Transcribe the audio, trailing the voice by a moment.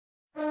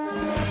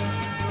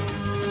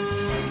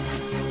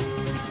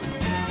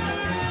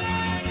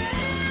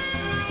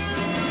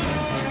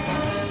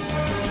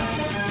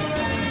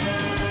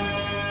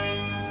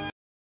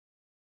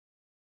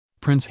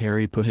Prince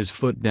Harry put his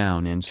foot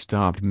down and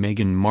stopped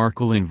Meghan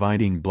Markle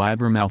inviting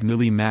blabbermouth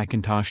Millie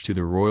Mackintosh to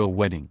the royal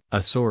wedding.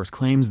 A source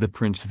claims the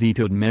prince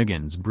vetoed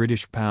Meghan's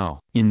British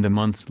pal. In the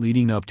months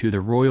leading up to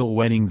the royal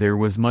wedding there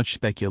was much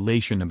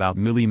speculation about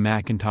Millie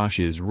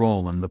Mackintosh's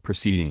role in the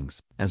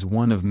proceedings. As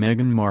one of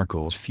Meghan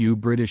Markle's few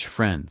British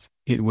friends,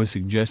 it was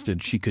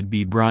suggested she could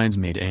be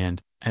bridesmaid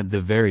and, at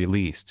the very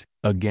least,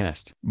 a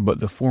guest. But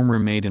the former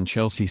maid and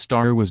Chelsea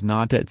star was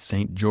not at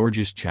St.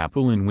 George's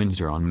Chapel in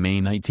Windsor on May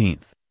 19,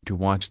 to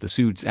watch the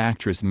Suits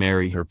actress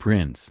marry her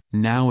prince.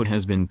 Now it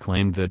has been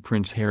claimed that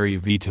Prince Harry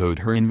vetoed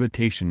her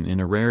invitation in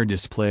a rare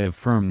display of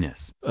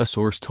firmness. A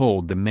source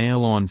told the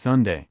Mail on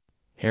Sunday,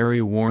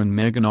 Harry warned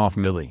Meghan off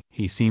Millie.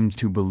 He seemed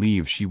to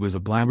believe she was a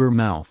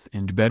blabbermouth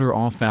and better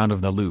off out of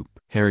the loop.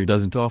 Harry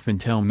doesn't often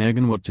tell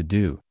Meghan what to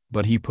do,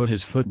 but he put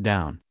his foot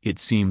down. It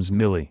seems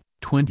Millie,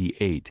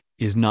 28,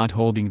 is not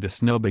holding the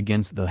snub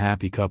against the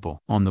happy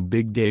couple. On the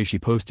big day she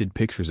posted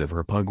pictures of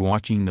her pug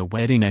watching the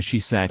wedding as she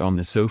sat on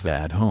the sofa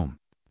at home.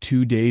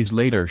 2 days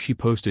later she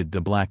posted the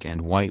black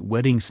and white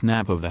wedding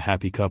snap of the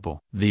happy couple.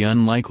 The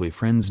unlikely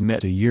friends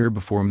met a year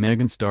before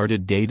Meghan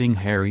started dating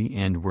Harry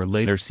and were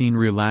later seen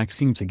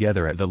relaxing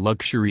together at the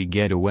luxury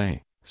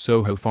getaway,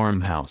 Soho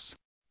farmhouse.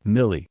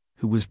 Millie,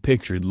 who was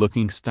pictured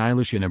looking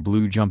stylish in a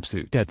blue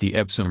jumpsuit at the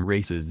Epsom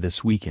races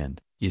this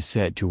weekend, is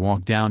set to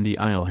walk down the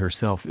aisle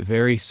herself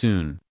very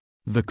soon.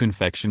 The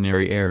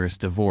confectionery heiress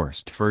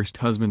divorced first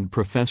husband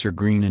Professor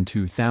Green in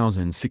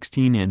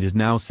 2016 and is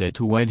now set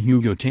to wed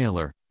Hugo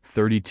Taylor,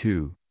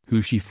 32,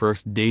 who she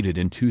first dated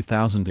in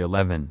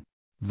 2011.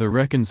 The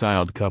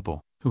reconciled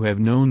couple, who have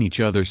known each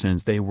other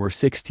since they were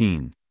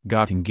 16,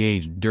 got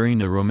engaged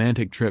during a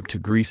romantic trip to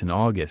Greece in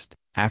August,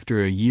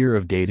 after a year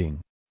of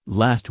dating.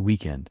 Last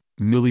weekend,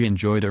 Millie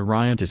enjoyed a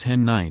riotous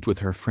hen night with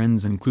her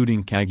friends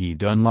including Caggie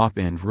Dunlop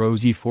and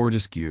Rosie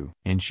Fortescue.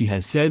 And she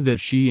has said that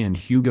she and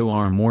Hugo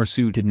are more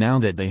suited now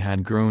that they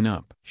had grown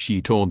up.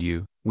 She told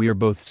you, "We are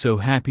both so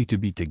happy to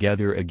be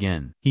together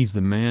again. He's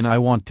the man I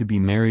want to be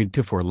married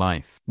to for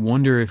life."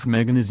 Wonder if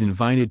Meghan is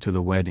invited to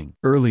the wedding.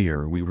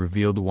 Earlier we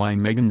revealed why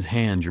Meghan's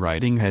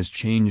handwriting has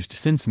changed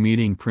since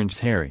meeting Prince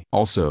Harry.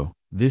 Also,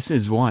 this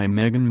is why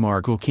Meghan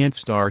Markle can't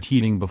start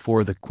eating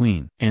before the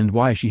Queen, and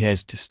why she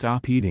has to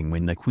stop eating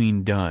when the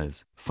Queen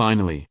does.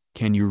 Finally,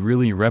 can you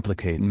really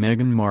replicate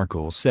Meghan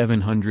Markle's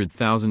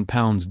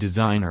 £700,000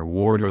 designer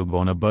wardrobe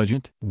on a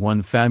budget?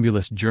 One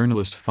fabulous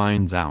journalist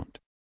finds out.